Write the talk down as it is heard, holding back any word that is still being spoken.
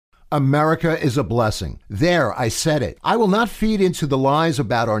America is a blessing. There, I said it. I will not feed into the lies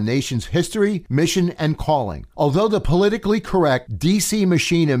about our nation's history, mission, and calling. Although the politically correct DC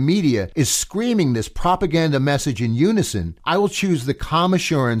machine of media is screaming this propaganda message in unison, I will choose the calm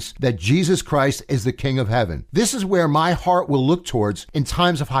assurance that Jesus Christ is the King of Heaven. This is where my heart will look towards in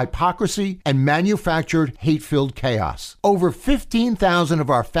times of hypocrisy and manufactured hate-filled chaos. Over 15,000 of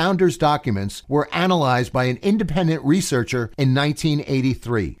our founders' documents were analyzed by an independent researcher in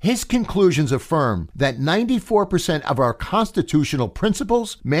 1983. His conclusions affirm that 94% of our constitutional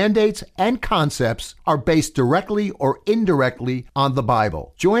principles, mandates, and concepts are based directly or indirectly on the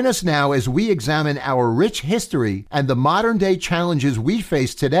Bible. Join us now as we examine our rich history and the modern-day challenges we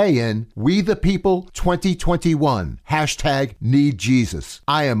face today in We the People 2021. Hashtag Need Jesus.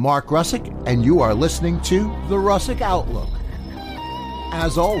 I am Mark Russick, and you are listening to The Russick Outlook.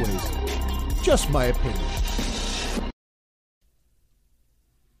 As always, just my opinion.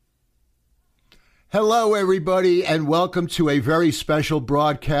 Hello, everybody, and welcome to a very special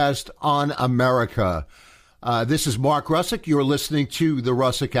broadcast on America. This is Mark Russick. You're listening to The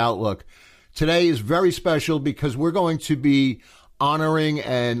Russick Outlook. Today is very special because we're going to be honoring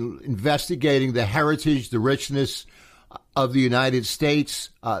and investigating the heritage, the richness of the United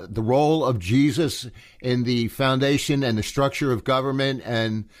States, the role of Jesus in the foundation and the structure of government,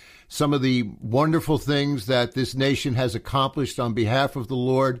 and some of the wonderful things that this nation has accomplished on behalf of the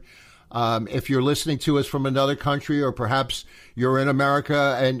Lord. If you're listening to us from another country, or perhaps you're in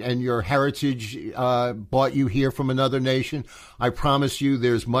America and your heritage brought you here from another nation, I promise you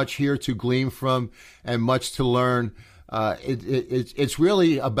there's much here to glean from and much to learn. It's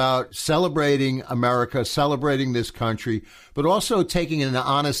really about celebrating America, celebrating this country, but also taking an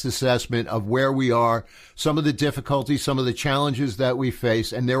honest assessment of where we are, some of the difficulties, some of the challenges that we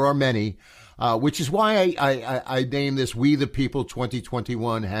face, and there are many. Which is why I named this We the People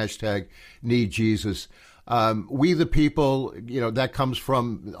 2021, hashtag Need Jesus. We the People, that comes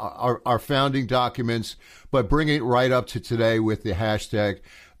from our founding documents, but bring it right up to today with the hashtag,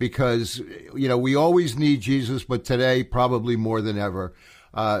 because, we always need Jesus, but today probably more than ever.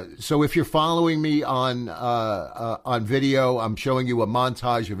 So if you're following me on video, I'm showing you a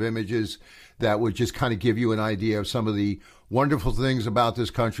montage of images that would just kind of give you an idea of some of the wonderful things about this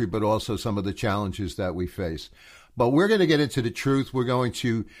country, but also some of the challenges that we face. But we're going to get into the truth. We're going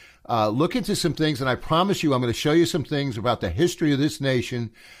to look into some things, and I promise you I'm going to show you some things about the history of this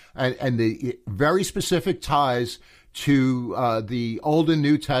nation and the very specific ties to the Old and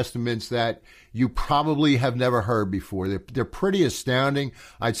New Testaments that you probably have never heard before. They're pretty astounding.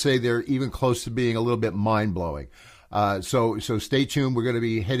 I'd say they're even close to being a little bit mind-blowing. So stay tuned. We're going to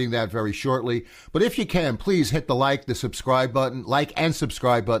be hitting that very shortly. But if you can, please hit the subscribe button, and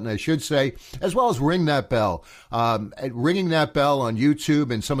subscribe button, I should say, as well as ring that bell. Ringing that bell on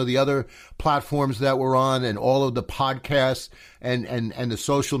YouTube and some of the other platforms that we're on, and all of the podcasts and the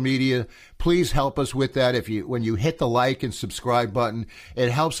social media. Please help us with that. When you hit the like and subscribe button, it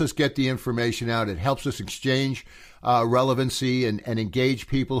helps us get the information out. It helps us exchange relevancy and engage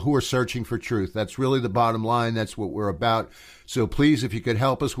people who are searching for truth. That's really the bottom line. That's what we're about. So please, if you could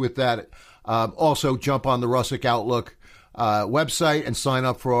help us with that. Also, jump on the Russick Outlook website and sign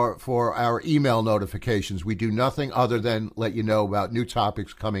up for our email notifications. We do nothing other than let you know about new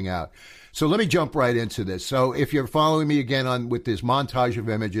topics coming out. So let me jump right into this. So if you're following me again with this montage of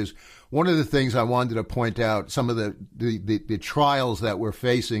images, one of the things I wanted to point out, some of the trials that we're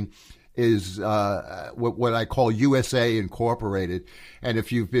facing is what I call USA Incorporated. And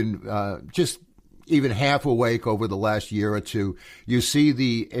if you've been just even half awake over the last year or two, you see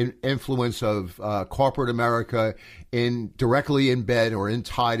the influence of corporate America directly in bed or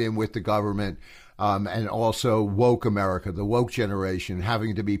tied in with the government. And also woke America, the woke generation,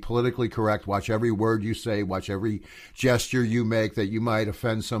 having to be politically correct, watch every word you say, watch every gesture you make that you might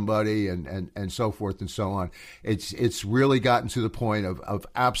offend somebody, and so forth and so on. It's really gotten to the point of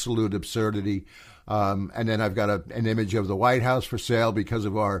absolute absurdity. And then I've got an image of the White House for sale because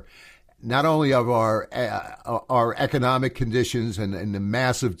of not only of our economic conditions and the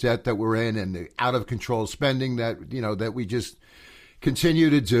massive debt that we're in, and the out of control spending that we just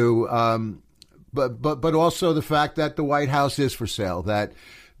continue to do. But also the fact that the White House is for sale, that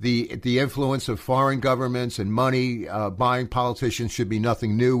the influence of foreign governments and money buying politicians should be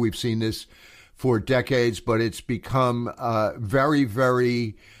nothing new. We've seen this for decades, but it's become very,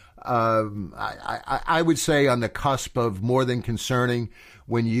 very, I would say, on the cusp of more than concerning,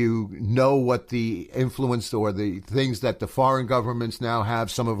 when you know what the influence or the things that the foreign governments now have.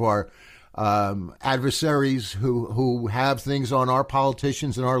 Some of our adversaries who have things on our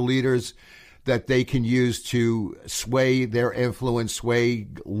politicians and our leaders that they can use to sway their influence, sway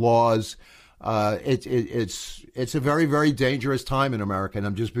laws. It's a very, very dangerous time in America, and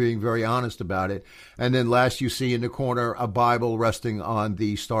I'm just being very honest about it. And then last, you see in the corner a Bible resting on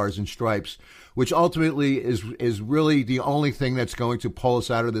the stars and stripes, which ultimately is really the only thing that's going to pull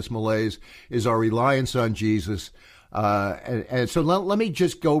us out of this malaise, is our reliance on Jesus. And so let me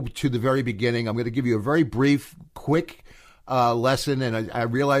just go to the very beginning. I'm going to give you a very brief, quick lesson, and I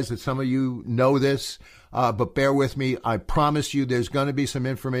realize that some of you know this, but bear with me. I promise you there's going to be some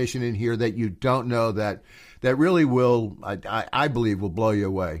information in here that you don't know that really will, I believe, will blow you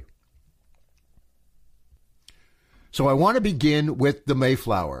away. So I want to begin with the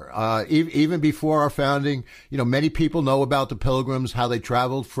Mayflower. Even before our founding, many people know about the Pilgrims, how they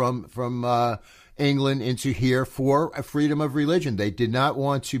traveled from England into here for a freedom of religion. They did not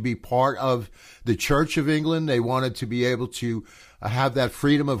want to be part of the Church of England. They wanted to be able to have that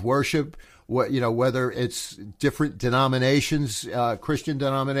freedom of worship, whether it's different denominations, Christian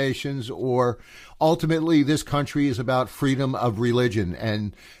denominations, or ultimately this country is about freedom of religion.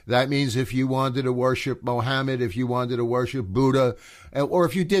 And that means if you wanted to worship Mohammed, if you wanted to worship Buddha, or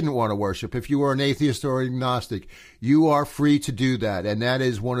if you didn't want to worship, if you were an atheist or agnostic, you are free to do that. And that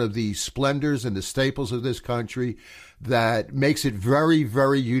is one of the splendors and the staples of this country that makes it very,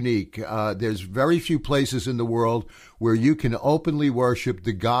 very unique. There's very few places in the world where you can openly worship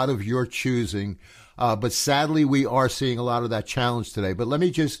the God of your choosing. But sadly, we are seeing a lot of that challenge today. But let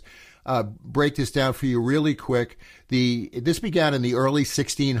me just break this down for you really quick. This began in the early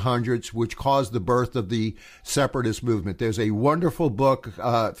 1600s, which caused the birth of the separatist movement. There's a wonderful book.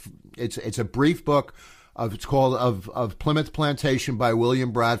 It's a brief book. It's called of Plymouth Plantation by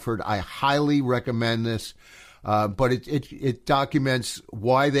William Bradford. I highly recommend this. But it documents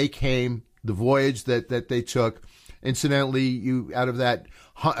why they came, the voyage that they took. Incidentally, out of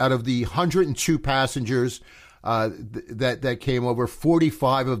the 102 passengers that came over,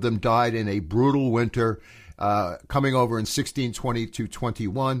 45 of them died in a brutal winter, coming over in 1620 to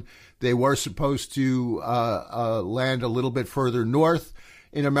 21. They were supposed to land a little bit further north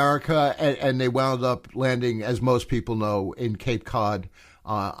in America, and they wound up landing, as most people know, in Cape Cod,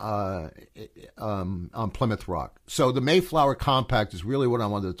 on Plymouth Rock. So the Mayflower Compact is really what I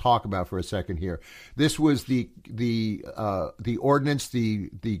wanted to talk about for a second here. This was the ordinance,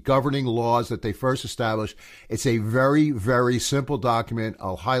 the governing laws that they first established. It's a very, very simple document.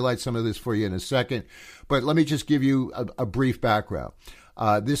 I'll highlight some of this for you in a second, but let me just give you a brief background.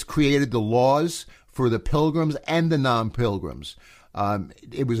 This created the laws for the Pilgrims and the non-Pilgrims.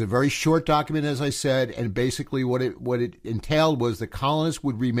 It was a very short document, as I said, and basically what it entailed was the colonists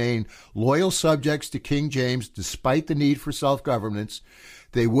would remain loyal subjects to King James despite the need for self-governance.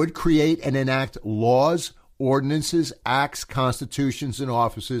 They would create and enact laws, ordinances, acts, constitutions, and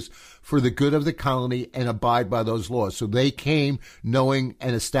offices for the good of the colony and abide by those laws. So they came knowing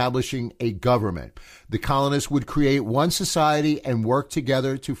and establishing a government. The colonists would create one society and work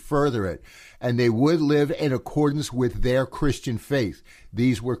together to further it. And they would live in accordance with their Christian faith.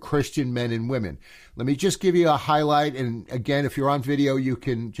 These were Christian men and women. Let me just give you a highlight. And again, if you're on video, you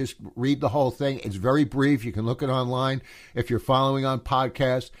can just read the whole thing. It's very brief. You can look it online if you're following on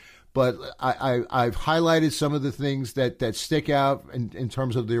podcast. But I've highlighted some of the things that stick out in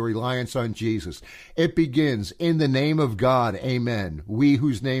terms of their reliance on Jesus. It begins, in the name of God, amen. We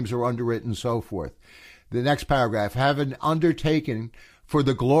whose names are underwritten, and so forth. The next paragraph, having undertaken for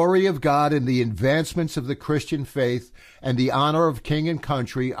the glory of God and the advancements of the Christian faith and the honor of king and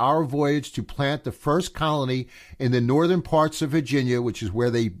country, our voyage to plant the first colony in the northern parts of Virginia, which is where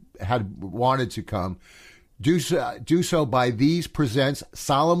they had wanted to come, do so by these presents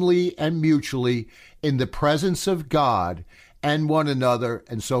solemnly and mutually in the presence of God and one another,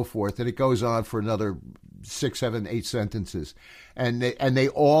 and so forth. And it goes on for another 6, 7, 8 sentences. And they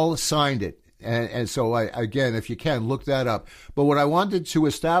all signed it. And so, again, if you can, look that up. But what I wanted to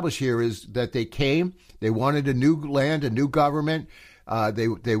establish here is that they came, they wanted a new land, a new government.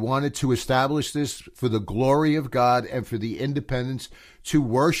 They wanted to establish this for the glory of God and for the independence to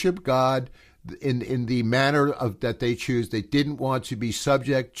worship God in the manner that they choose. They didn't want to be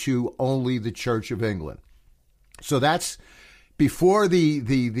subject to only the Church of England. So that's before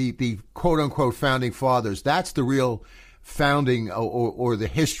the quote unquote founding fathers. That's the real founding or the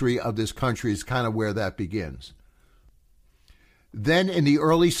history of this country, is kind of where that begins. Then in the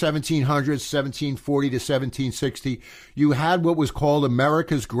early 1700s, 1740 to 1760, you had what was called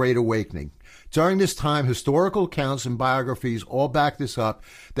America's Great Awakening. During this time, historical accounts and biographies all back this up,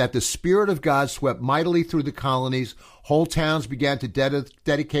 that the Spirit of God swept mightily through the colonies. Whole towns began to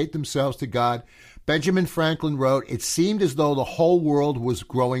dedicate themselves to God. Benjamin Franklin wrote, "It seemed as though the whole world was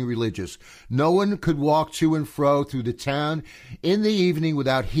growing religious. No one could walk to and fro through the town in the evening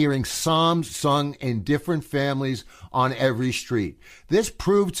without hearing psalms sung in different families on every street." This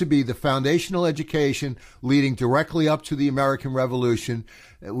proved to be the foundational education leading directly up to the American Revolution.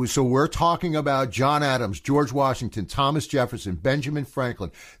 So we're talking about John Adams, George Washington, Thomas Jefferson, Benjamin Franklin.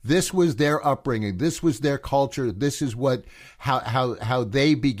 This was their upbringing. This was their culture. This is how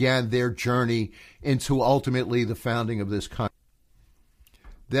they began their journey into ultimately the founding of this country.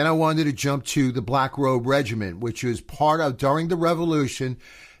 Then I wanted to jump to the Black Robe Regiment, which was part of during the Revolution.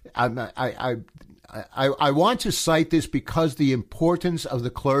 I want to cite this because the importance of the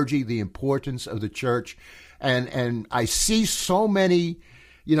clergy, the importance of the church, and I see so many.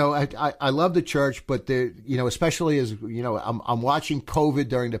 I love the church, but especially as I'm watching COVID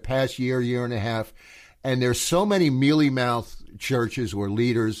during the past year and a half, and there's so many mealy-mouthed churches or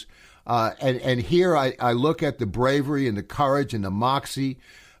leaders. And here I look at the bravery and the courage and the moxie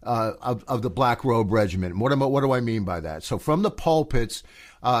of the Black Robe Regiment. What do I mean by that? So from the pulpits,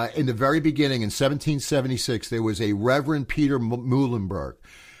 in the very beginning in 1776, there was a Reverend Peter Muhlenberg.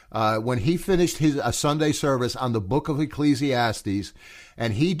 When he finished his Sunday service on the book of Ecclesiastes,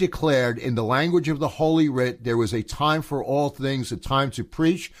 and he declared in the language of the Holy Writ, there was a time for all things, a time to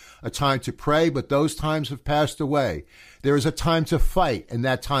preach, a time to pray, but those times have passed away. There is a time to fight, and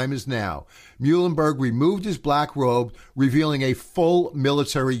that time is now. Muhlenberg removed his black robe, revealing a full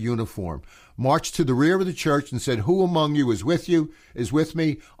military uniform, marched to the rear of the church and said, "Who among you is with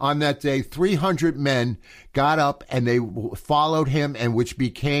me?" On that day, 300 men got up and they followed him, and which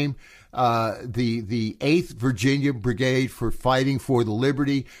became the 8th Virginia Brigade for fighting for the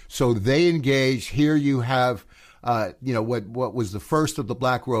liberty. So they engaged. Here you have, what was the first of the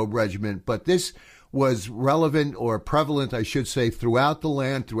Black Robe Regiment, but this was relevant or prevalent, I should say, throughout the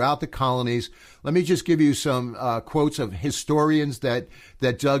land, throughout the colonies. Let me just give you some quotes of historians that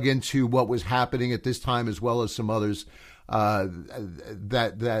dug into what was happening at this time, as well as some others that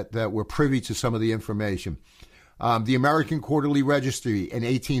were privy to some of the information. The American Quarterly Register in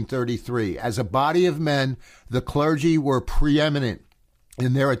 1833. As a body of men, the clergy were preeminent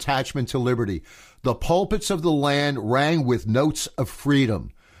in their attachment to liberty. The pulpits of the land rang with notes of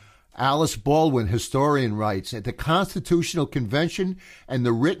freedom. Alice Baldwin, historian, writes, "The Constitutional Convention and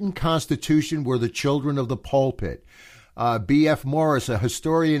the written Constitution were the children of the pulpit." B.F. Morris, a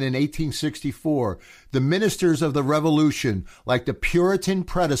historian in 1864, "The ministers of the Revolution, like the Puritan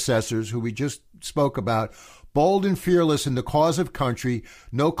predecessors, who we just spoke about, bold and fearless in the cause of country,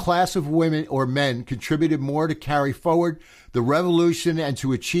 no class of women or men contributed more to carry forward the revolution and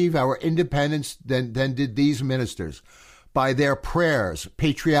to achieve our independence than did these ministers. By their prayers,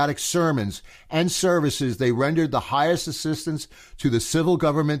 patriotic sermons, and services, they rendered the highest assistance to the civil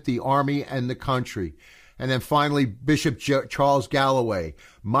government, the army, and the country." And then finally, Bishop Charles Galloway.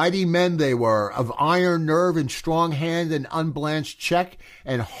 "Mighty men they were, of iron nerve and strong hand and unblanched cheek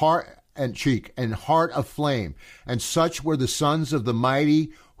and heart of flame. And such were the sons of the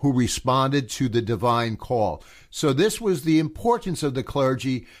mighty who responded to the divine call." So this was the importance of the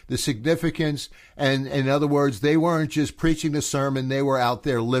clergy, the significance, and in other words, they weren't just preaching the sermon, they were out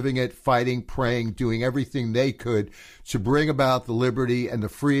there living it, fighting, praying, doing everything they could to bring about the liberty and the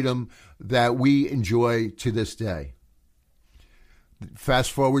freedom that we enjoy to this day.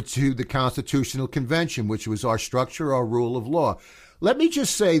 Fast forward to the Constitutional Convention, which was our structure, our rule of law. Let me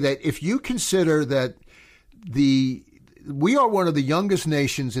just say that if you consider that we are one of the youngest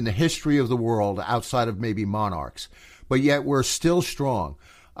nations in the history of the world outside of maybe monarchs, but yet we're still strong.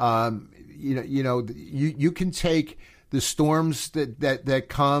 You can take the storms that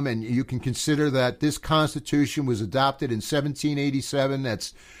come, and you can consider that this Constitution was adopted in 1787.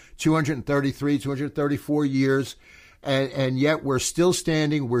 That's 234 years, and yet we're still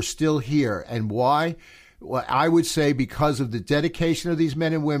standing. We're still here. And why? Well, I would say because of the dedication of these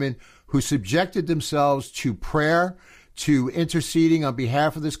men and women who subjected themselves to prayer, to interceding on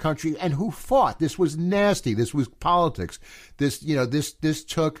behalf of this country, and who fought. This was nasty. This was politics. This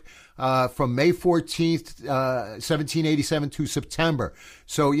took from May 14th, 1787 to September.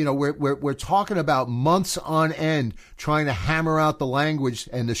 So, we're talking about months on end trying to hammer out the language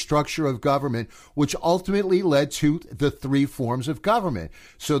and the structure of government, which ultimately led to the 3 forms of government,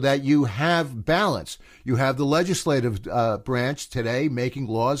 so that you have balance. You have the legislative branch today making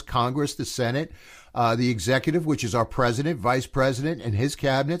laws, Congress, the Senate, the executive, which is our president, vice president, and his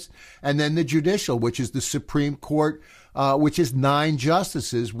cabinets, and then the judicial, which is the Supreme Court which is 9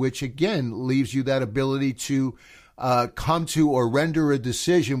 justices, which again leaves you that ability to come to or render a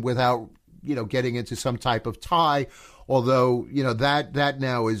decision without, getting into some type of tie. Although, that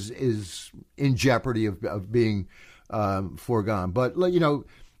now is in jeopardy of being foregone. But,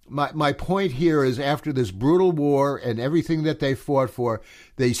 my point here is after this brutal war and everything that they fought for,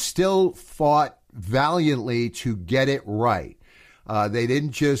 they still fought valiantly to get it right. They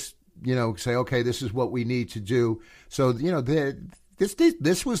didn't just, say, okay, this is what we need to do. So,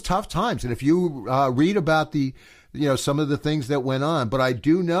 this was tough times. And if you read about some of the things that went on, but I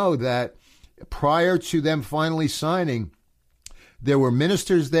do know that prior to them finally signing, there were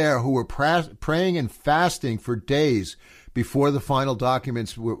ministers there who were praying and fasting for days before the final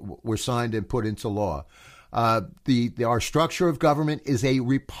documents were signed and put into law. Our structure of government is a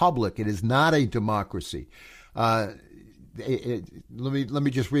republic. It is not a democracy. Let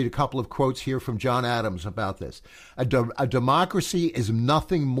me just read a couple of quotes here from John Adams about this. A democracy is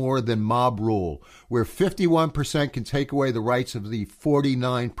nothing more than mob rule, where 51% can take away the rights of the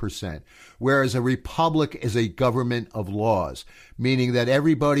 49%, whereas a republic is a government of laws, meaning that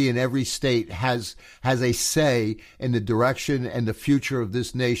everybody in every state has a say in the direction and the future of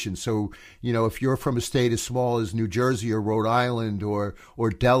this nation. So, if you're from a state as small as New Jersey or Rhode Island or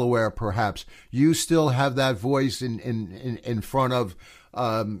Delaware, perhaps, you still have that voice in front of,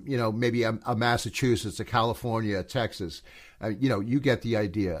 maybe a Massachusetts, a California, a Texas. You get the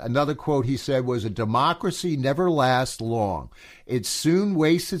idea. Another quote he said was, "A democracy never lasts long. It soon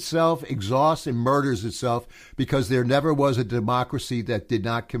wastes itself, exhausts, and murders itself because there never was a democracy that did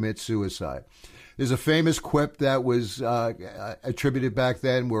not commit suicide." There's a famous quip that was attributed back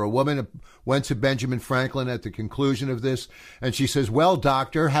then where a woman went to Benjamin Franklin at the conclusion of this, and she says, "Well,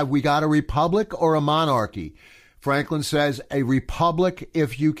 doctor, have we got a republic or a monarchy?" Franklin says, "A republic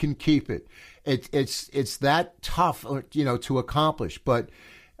if you can keep it." It's that tough, to accomplish. But,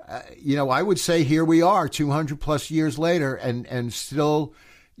 I would say here we are 200 plus years later and still,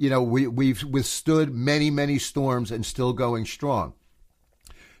 we've withstood many, many storms and still going strong.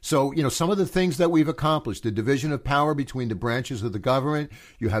 So, some of the things that we've accomplished, the division of power between the branches of the government,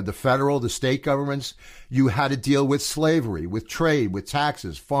 you have the federal, the state governments, you had to deal with slavery, with trade, with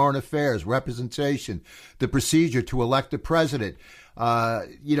taxes, foreign affairs, representation, the procedure to elect a president,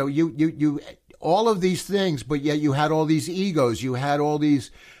 you all of these things, but yet you had all these egos, you had all these,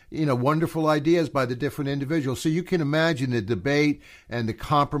 wonderful ideas by the different individuals. So you can imagine the debate and the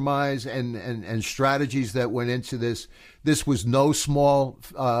compromise and strategies that went into this. This was no small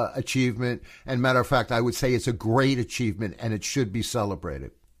achievement. And matter of fact, I would say it's a great achievement and it should be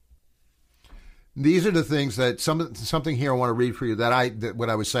celebrated. These are the things that something here I want to read for you that what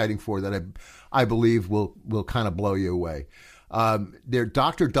I was citing for that I believe will kind of blow you away.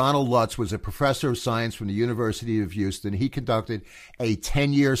 Dr. Donald Lutz was a professor of science from the University of Houston. He conducted a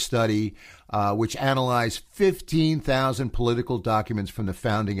 10-year study which analyzed 15,000 political documents from the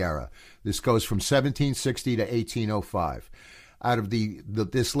founding era. This goes from 1760 to 1805. Out of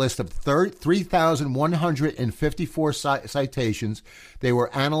this list of 3,154 citations, they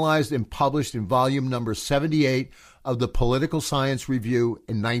were analyzed and published in volume number 78 of the Political Science Review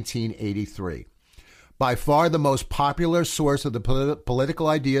in 1983. By far the most popular source of the political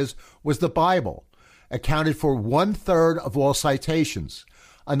ideas was the Bible, accounted for 1/3 of all citations.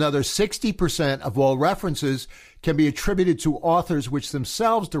 Another 60% of all references can be attributed to authors which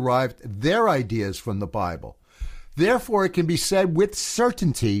themselves derived their ideas from the Bible. Therefore, it can be said with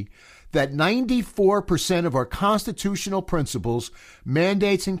certainty that 94% of our constitutional principles,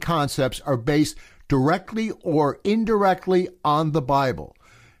 mandates, and concepts are based directly or indirectly on the Bible.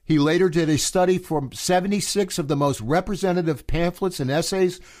 He later did a study from 76 of the most representative pamphlets and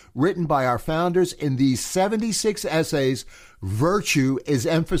essays written by our founders. In these 76 essays, virtue is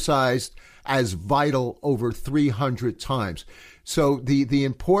emphasized as vital over 300 times. So the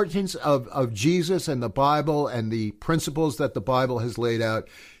importance of Jesus and the Bible and the principles that the Bible has laid out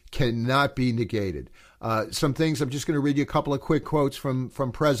cannot be negated. Some things, I'm just going to read you a couple of quick quotes from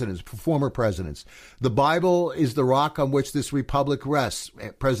presidents, former presidents. "The Bible is the rock on which this republic rests."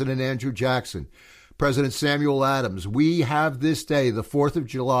 President Andrew Jackson. President Samuel Adams. "We have this day, the 4th of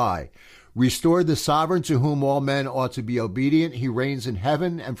July, restored the sovereign to whom all men ought to be obedient. He reigns in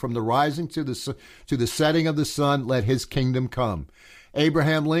heaven, and from the rising to the setting of the sun, let his kingdom come."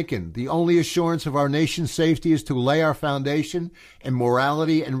 Abraham Lincoln. "The only assurance of our nation's safety is to lay our foundation in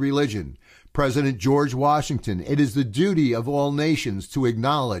morality and religion." President George Washington. "It is the duty of all nations to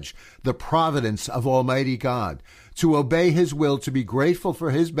acknowledge the providence of Almighty God, to obey his will, to be grateful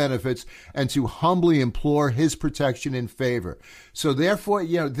for his benefits, and to humbly implore his protection and favor." So therefore,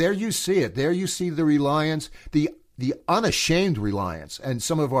 there you see it. There you see the reliance, the the unashamed reliance. And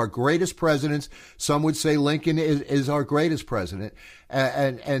some of our greatest presidents, some would say Lincoln is our greatest president.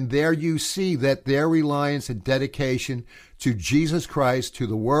 And there you see that their reliance and dedication to Jesus Christ, to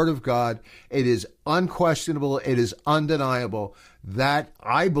the Word of God, it is unquestionable, it is undeniable. That,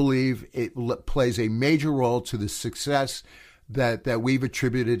 I believe, it plays a major role to the success that we've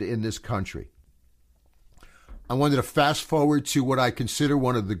attributed in this country. I wanted to fast forward to what I consider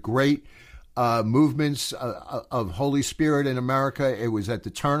one of the great movements of Holy Spirit in America. It was at the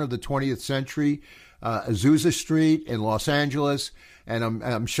turn of the 20th century, Azusa Street in Los Angeles. And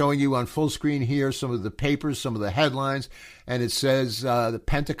I'm showing you on full screen here some of the papers, some of the headlines. And it says, the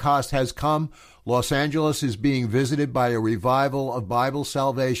Pentecost has come. Los Angeles is being visited by a revival of Bible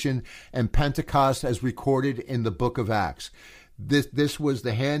salvation and Pentecost as recorded in the book of Acts. This was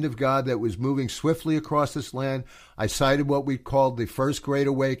the hand of God that was moving swiftly across this land. I cited what we called the first great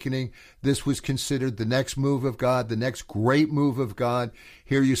awakening. This was considered the next move of God, the next great move of God.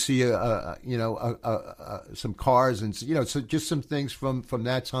 Here you see some cars and so just some things from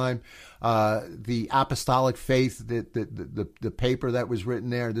that time. The apostolic faith, the paper that was written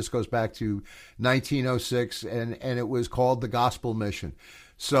there. This goes back to 1906, and it was called the Gospel Mission.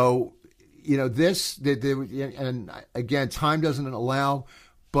 So. And again, time doesn't allow,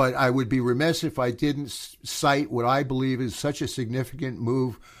 but I would be remiss if I didn't cite what I believe is such a significant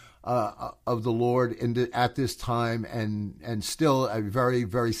move of the Lord at this time, and still a very,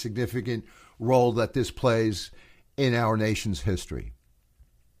 very significant role that this plays in our nation's history.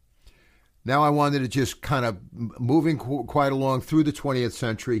 Now I wanted to just kind of moving quite along through the 20th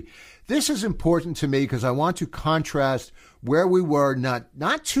century. This is important to me because I want to contrast where we were not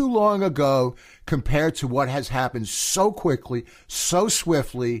too long ago compared to what has happened so quickly, so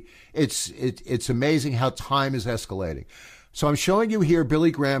swiftly. It's amazing how time is escalating. So I'm showing you here Billy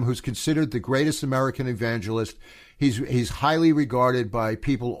Graham, who's considered the greatest American evangelist. He's highly regarded by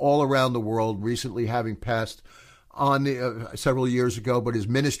people all around the world, recently having passed on several years ago, but his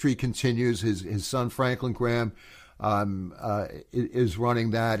ministry continues. His son Franklin Graham is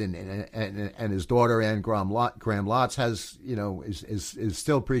running that, and his daughter Anne Graham Lotz is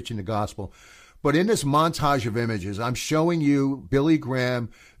still preaching the gospel. But in this montage of images, I'm showing you Billy Graham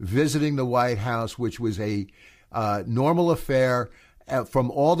visiting the White House, which was a normal affair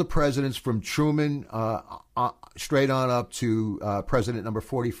from all the presidents, from Truman straight on up to President number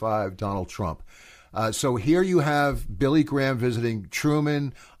 45, Donald Trump. So here you have Billy Graham visiting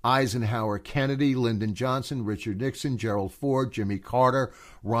Truman, Eisenhower, Kennedy, Lyndon Johnson, Richard Nixon, Gerald Ford, Jimmy Carter,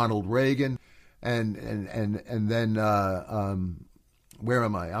 Ronald Reagan, and then where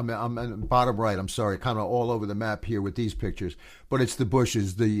am I? I'm bottom right. I'm sorry, kind of all over the map here with these pictures. But it's the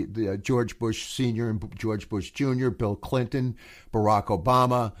Bushes, the George Bush Sr. and George Bush Jr., Bill Clinton, Barack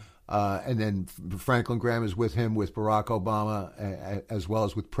Obama. And then Franklin Graham is with him, with Barack Obama, as well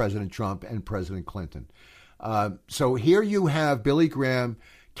as with President Trump and President Clinton. So here you have Billy Graham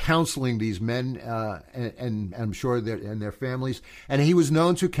counseling these men, and I'm sure and their families. And he was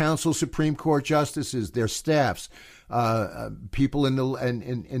known to counsel Supreme Court justices, their staffs, people in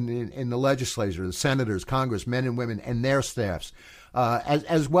the legislature, the senators, Congress, men and women, and their staffs.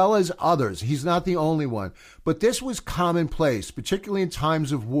 As well as others. He's not the only one. But this was commonplace, particularly in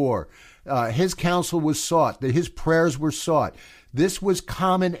times of war. His counsel was sought, his prayers were sought. This was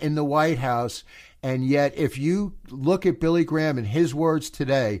common in the White House. And yet, if you look at Billy Graham and his words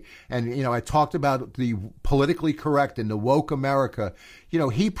today, and, I talked about the politically correct and the woke America,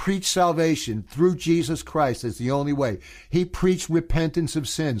 he preached salvation through Jesus Christ as the only way. He preached repentance of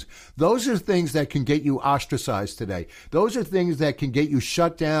sins. Those are things that can get you ostracized today. Those are things that can get you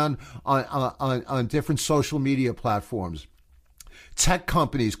shut down on different social media platforms. Tech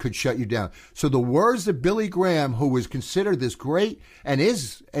companies could shut you down. So the words of Billy Graham, who was considered this great and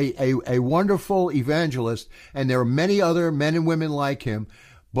is a wonderful evangelist, and there are many other men and women like him,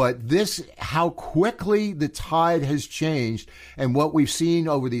 but this, how quickly the tide has changed, and what we've seen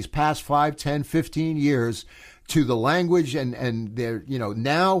over these past 5, 10, 15 years, to the language and there,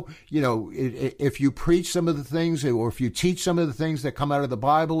 now, if you preach some of the things, or if you teach some of the things that come out of the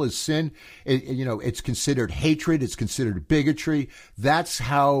Bible as sin, it's considered hatred, it's considered bigotry. That's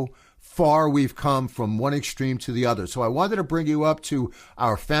how far we've come from one extreme to the other. So I wanted to bring you up to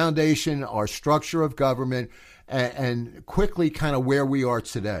our foundation, our structure of government, and quickly kind of where we are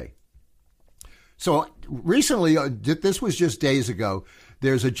today. So recently, this was just days ago,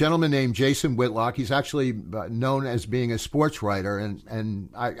 there's a gentleman named Jason Whitlock. He's actually known as being a sports writer, and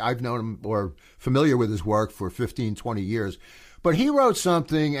I've known him or familiar with his work for 15, 20 years. But he wrote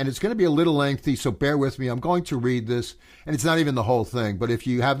something, and it's going to be a little lengthy, so bear with me. I'm going to read this, and it's not even the whole thing, but if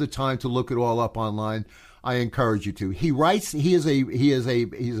you have the time to look it all up online, I encourage you to. He writes. He's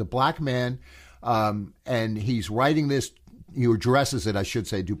a black man, and he's writing this. He addresses it, I should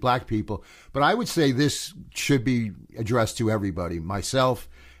say, to black people. But I would say this should be addressed to everybody, myself,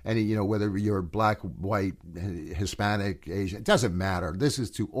 and whether you're black, white, Hispanic, Asian, it doesn't matter. This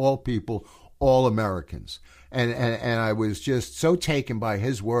is to all people, all Americans. And I was just so taken by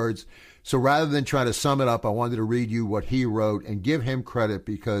his words. So rather than try to sum it up, I wanted to read you what he wrote and give him credit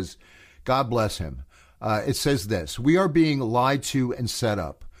because God bless him. It says this: we are being lied to and set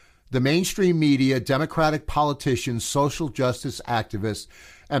up. The mainstream media, Democratic politicians, social justice activists,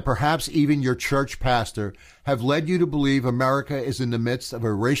 and perhaps even your church pastor have led you to believe America is in the midst of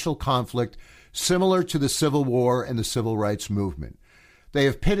a racial conflict similar to the Civil War and the Civil Rights Movement. They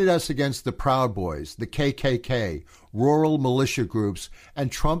have pitted us against the Proud Boys, the KKK, rural militia groups, and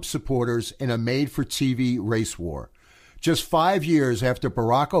Trump supporters in a made-for-TV race war. Just 5 years after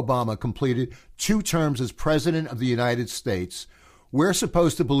Barack Obama completed 2 terms as President of the United States, we're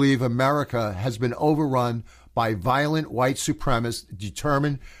supposed to believe America has been overrun by violent white supremacists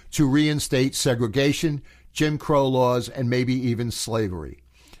determined to reinstate segregation, Jim Crow laws, and maybe even slavery.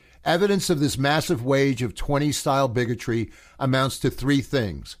 Evidence of this massive wave of 20-style bigotry amounts to 3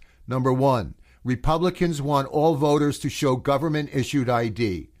 things. Number 1, Republicans want all voters to show government-issued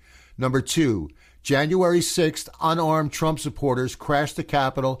ID. Number 2, January 6th, unarmed Trump supporters crashed the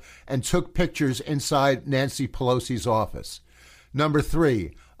Capitol and took pictures inside Nancy Pelosi's office. Number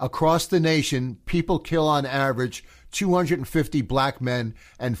 3, across the nation, people kill on average 250 black men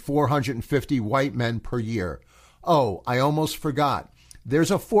and 450 white men per year. Oh, I almost forgot.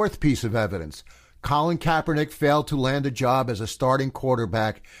 There's a 4th piece of evidence. Colin Kaepernick failed to land a job as a starting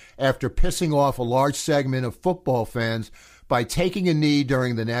quarterback after pissing off a large segment of football fans by taking a knee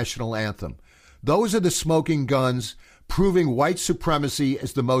during the national anthem. Those are the smoking guns proving white supremacy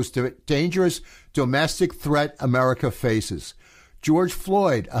is the most dangerous domestic threat America faces. George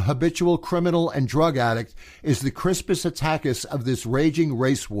Floyd, a habitual criminal and drug addict, is the Crispus Attucks of this raging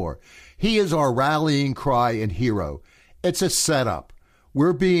race war. He is our rallying cry and hero. It's a setup.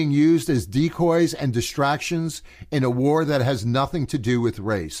 We're being used as decoys and distractions in a war that has nothing to do with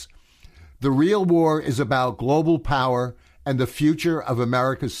race. The real war is about global power and the future of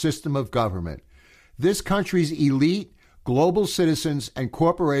America's system of government. This country's elite, global citizens and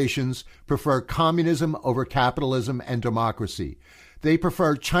corporations prefer communism over capitalism and democracy. They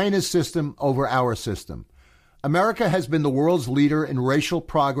prefer China's system over our system. America has been the world's leader in racial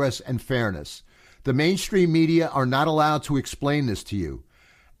progress and fairness. The mainstream media are not allowed to explain this to you.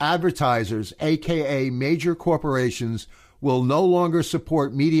 Advertisers, aka major corporations, will no longer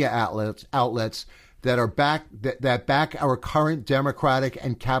support media outlets that back our current democratic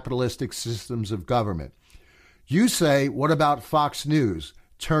and capitalistic systems of government. You say, what about Fox News?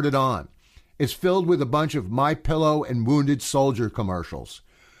 Turn it on. It's filled with a bunch of MyPillow and Wounded Soldier commercials.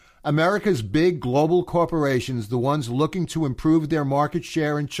 America's big global corporations, the ones looking to improve their market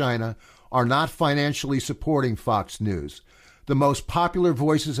share in China, are not financially supporting Fox News. The most popular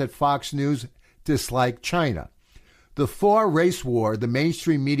voices at Fox News dislike China. The race war the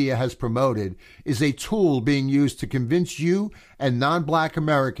mainstream media has promoted is a tool being used to convince you and non-black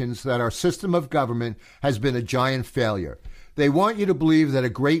Americans that our system of government has been a giant failure. They want you to believe that a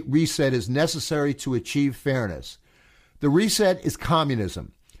great reset is necessary to achieve fairness. The reset is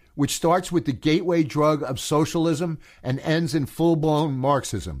communism, which starts with the gateway drug of socialism and ends in full-blown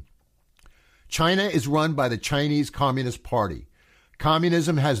Marxism. China is run by the Chinese Communist Party.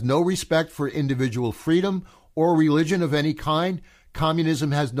 Communism has no respect for individual freedom or religion of any kind.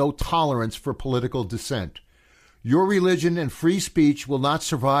 Communism has no tolerance for political dissent. Your religion and free speech will not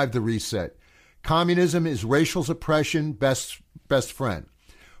survive the reset. Communism is racial suppression best friend.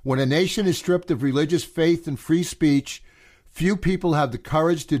 When a nation is stripped of religious faith and free speech, few people have the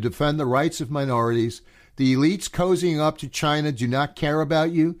courage to defend the rights of minorities. The elites cozying up to China do not care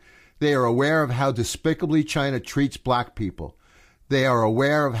about you. They are aware of how despicably China treats black people. They are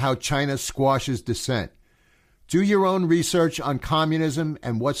aware of how China squashes dissent. Do your own research on communism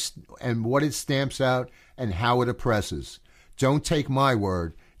and what it stamps out and how it oppresses. Don't take my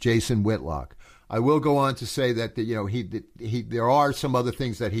word, Jason Whitlock. I will go on to say that there are some other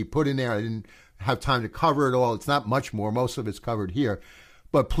things that he put in there. I didn't have time to cover it all. It's not much more. Most of it's covered here.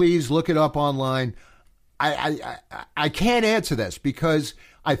 But please look it up online. I can't answer this because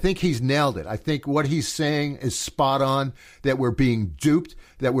I think he's nailed it. I think what he's saying is spot on, that we're being duped,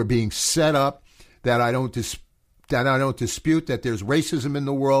 that we're being set up, that I don't dispute that there's racism in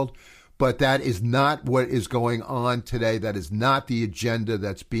the world, but that is not what is going on today. That is not the agenda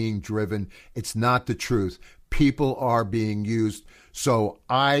that's being driven. It's not the truth. People are being used. So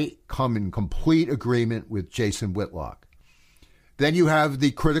I come in complete agreement with Jason Whitlock. Then you have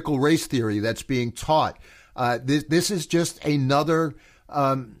the critical race theory that's being taught. This is just another,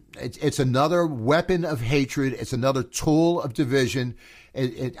 it's another weapon of hatred. It's another tool of division.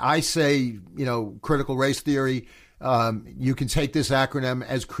 I say, critical race theory, you can take this acronym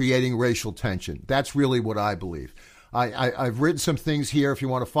as creating racial tension. That's really what I believe. I've written some things here if you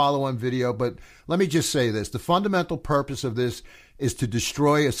want to follow on video, but let me just say this. The fundamental purpose of this is to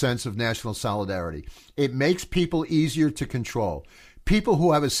destroy a sense of national solidarity. It makes people easier to control. People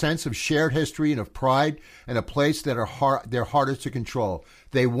who have a sense of shared history and of pride and a place that they're harder to control.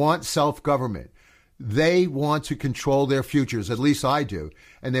 They want self-government. They want to control their futures, at least I do,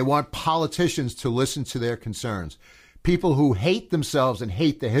 and they want politicians to listen to their concerns. People who hate themselves and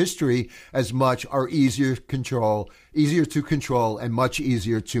hate the history as much are easier to control, and much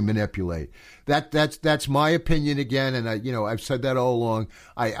easier to manipulate. That's my opinion again, and I've said that all along.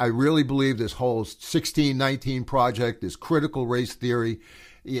 I really believe this whole 1619 project, this critical race theory,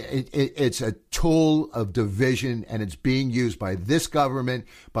 it's a tool of division, and it's being used by this government,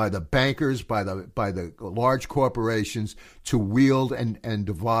 by the bankers, by the large corporations to wield and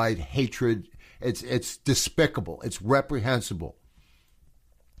divide hatred. It's despicable. It's reprehensible.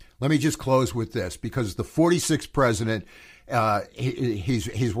 Let me just close with this, because the 46th president,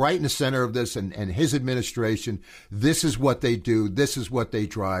 he's right in the center of this, and his administration, this is what they do. This is what they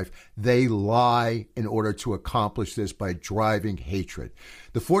drive. They lie in order to accomplish this by driving hatred.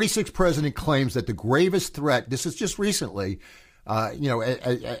 The 46th president claims that the gravest threat, this is just recently,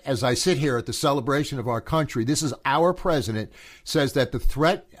 as I sit here at the celebration of our country, this is our president says that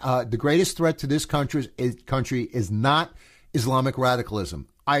the greatest threat to this country is not Islamic radicalism,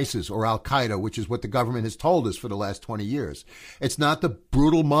 ISIS or Al-Qaeda, which is what the government has told us for the last 20 years. It's not the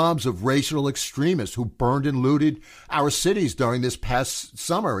brutal mobs of racial extremists who burned and looted our cities during this past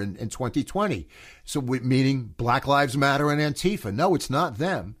summer in 2020. So meaning Black Lives Matter and Antifa. No, it's not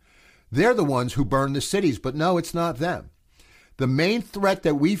them. They're the ones who burned the cities, but no, it's not them. The main threat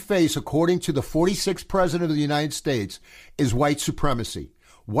that we face, according to the 46th president of the United States, is white supremacy,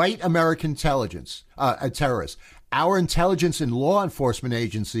 white American intelligence, terrorists. Our intelligence and law enforcement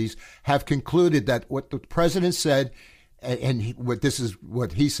agencies have concluded that what the president said, this is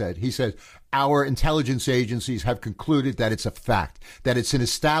what he said. He said, our intelligence agencies have concluded that it's a fact, that it's an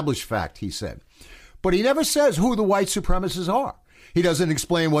established fact, he said. But he never says who the white supremacists are. He doesn't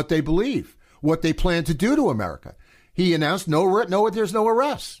explain what they believe, what they plan to do to America. He announced there's no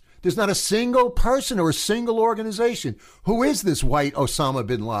arrests. There's not a single person or a single organization. Who is this white Osama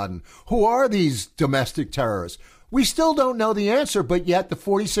bin Laden? Who are these domestic terrorists? We still don't know the answer, but yet the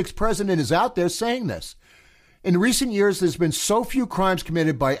 46th president is out there saying this. In recent years, there's been so few crimes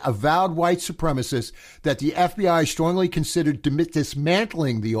committed by avowed white supremacists that the FBI strongly considered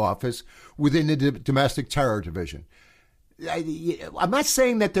dismantling the office within the domestic terror division. I'm not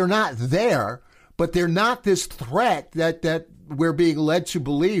saying that they're not there, but they're not this threat that we're being led to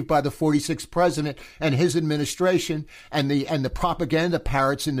believe by the 46th president and his administration and the propaganda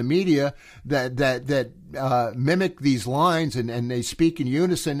parrots in the media that mimic these lines and they speak in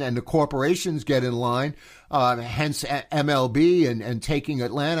unison, and the corporations get in line. Hence MLB and taking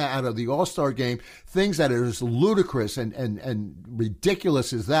Atlanta out of the All-Star game, things that are as ludicrous and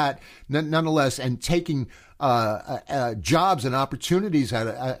ridiculous as that, nonetheless, and taking jobs and opportunities out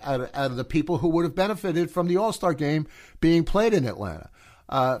of the people who would have benefited from the All-Star game being played in Atlanta.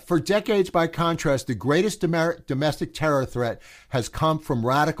 For decades, by contrast, the greatest domestic terror threat has come from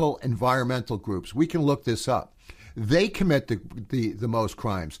radical environmental groups. We can look this up. They commit the most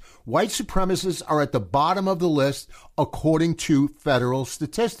crimes. White supremacists are at the bottom of the list according to federal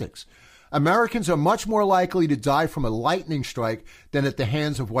statistics. Americans are much more likely to die from a lightning strike than at the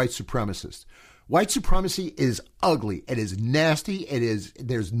hands of white supremacists. White supremacy is ugly. It is nasty.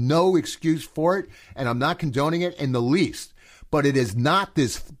 There's no excuse for it, and I'm not condoning it in the least. But it is not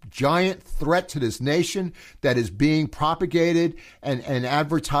this giant threat to this nation that is being propagated and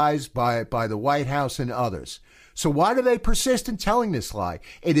advertised by the White House and others. So why do they persist in telling this lie?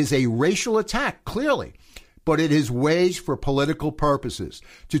 It is a racial attack, clearly, but it is waged for political purposes,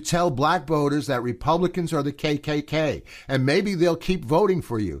 to tell black voters that Republicans are the KKK, and maybe they'll keep voting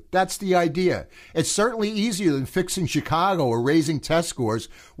for you. That's the idea. It's certainly easier than fixing Chicago or raising test scores,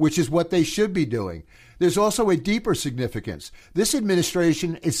 which is what they should be doing. There's also a deeper significance. This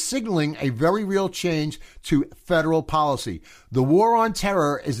administration is signaling a very real change to federal policy. The war on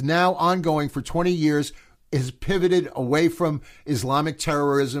terror is now ongoing for 20 years, is pivoted away from Islamic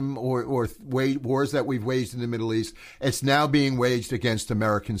terrorism or wars that we've waged in the Middle East. It's now being waged against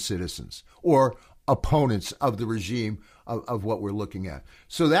American citizens or opponents of the regime of what we're looking at.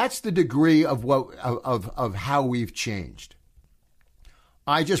 So that's the degree of of how we've changed.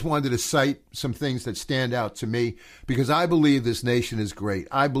 I just wanted to cite some things that stand out to me because I believe this nation is great.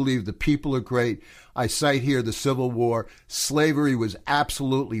 I believe the people are great. I cite here the Civil War. Slavery was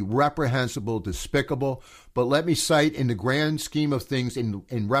absolutely reprehensible, despicable. But let me cite in the grand scheme of things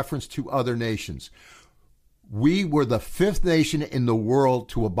in reference to other nations. We were the fifth nation in the world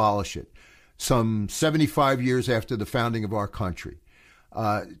to abolish it, some 75 years after the founding of our country.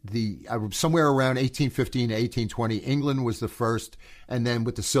 Somewhere around 1815 to 1820, England was the first, and then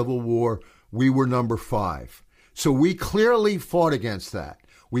with the Civil War, we were number 5. So we clearly fought against that.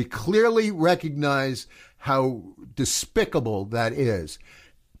 We clearly recognize how despicable that is.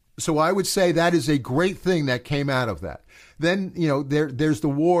 So I would say that is a great thing that came out of that. Then, there's the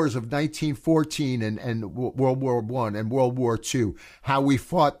wars of 1914 and World War I and World War II, how we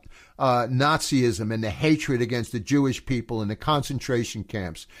fought Nazism and the hatred against the Jewish people in the concentration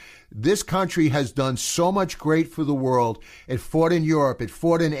camps. This country has done so much great for the world. It fought in Europe. It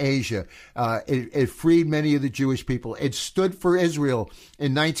fought in Asia. It freed many of the Jewish people. It stood for Israel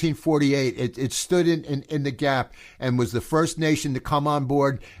in 1948. It stood in the gap and was the first nation to come on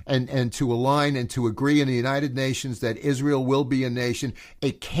board and to align and to agree in the United Nations that Israel will be a nation.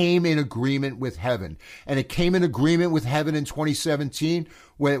 It came in agreement with heaven. And it came in agreement with heaven in 2017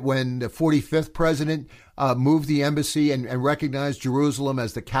 when the 45th president moved the embassy and recognized Jerusalem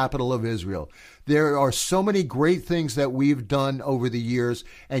as the capital of Israel. There are so many great things that we've done over the years.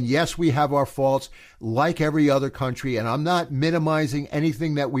 And yes, we have our faults like every other country. And I'm not minimizing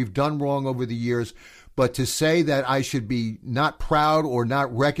anything that we've done wrong over the years. But to say that I should be not proud or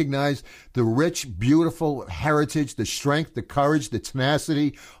not recognize the rich, beautiful heritage, the strength, the courage, the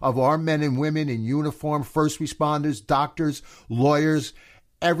tenacity of our men and women in uniform, first responders, doctors, lawyers,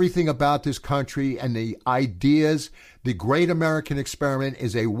 everything about this country and the ideas, the great American experiment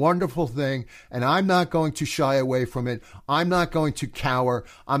is a wonderful thing, and I'm not going to shy away from it. I'm not going to cower.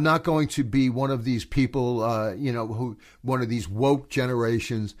 I'm not going to be one of these people, one of these woke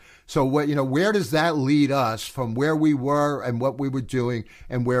generations. So where does that lead us from where we were and what we were doing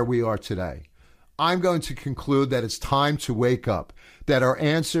and where we are today? I'm going to conclude that it's time to wake up, that our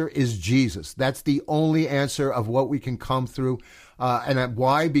answer is Jesus. That's the only answer of what we can come through. And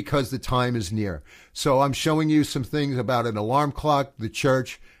why? Because the time is near. So I'm showing you some things about an alarm clock, the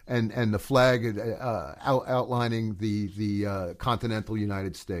church, and the flag outlining the continental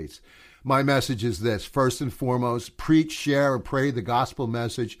United States. My message is this. First and foremost, preach, share, and pray the gospel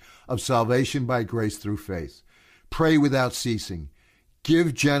message of salvation by grace through faith. Pray without ceasing.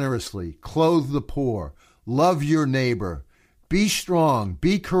 Give generously. Clothe the poor. Love your neighbor. Be strong.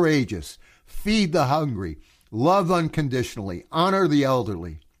 Be courageous. Feed the hungry. Love unconditionally. Honor the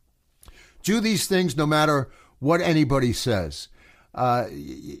elderly. Do these things no matter what anybody says.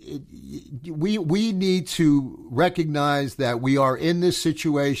 We need to recognize that we are in this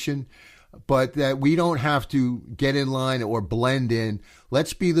situation, but that we don't have to get in line or blend in.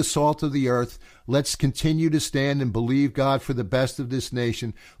 Let's be the salt of the earth. Let's continue to stand and believe God for the best of this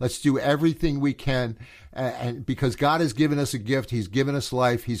nation. Let's do everything we can. And because God has given us a gift, He's given us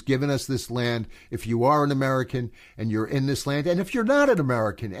life, He's given us this land. If you are an American and you're in this land, and if you're not an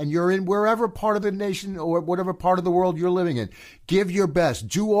American and you're in wherever part of the nation or whatever part of the world you're living in, give your best.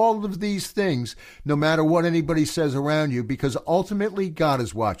 Do all of these things no matter what anybody says around you, because ultimately God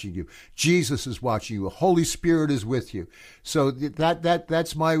is watching you. Jesus is watching you. The Holy Spirit is with you. So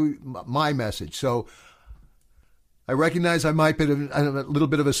that's my message. So I recognize I might be a little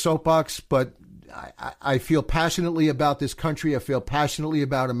bit of a soapbox, but I feel passionately about this country. I feel passionately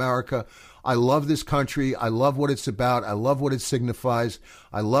about America. I love this country. I love what it's about. I love what it signifies.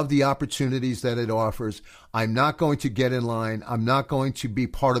 I love the opportunities that it offers. I'm not going to get in line. I'm not going to be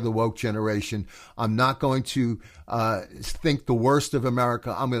part of the woke generation. I'm not going to think the worst of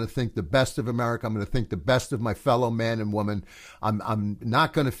America. I'm going to think the best of America. I'm going to think the best of my fellow man and woman. I'm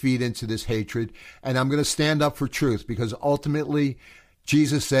not going to feed into this hatred, and I'm going to stand up for truth, because ultimately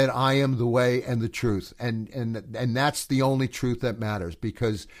Jesus said, I am the way and the truth. And that's the only truth that matters,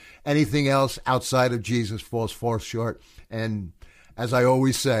 because anything else outside of Jesus falls far short. And as I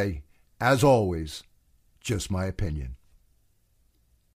always say, as always, just my opinion.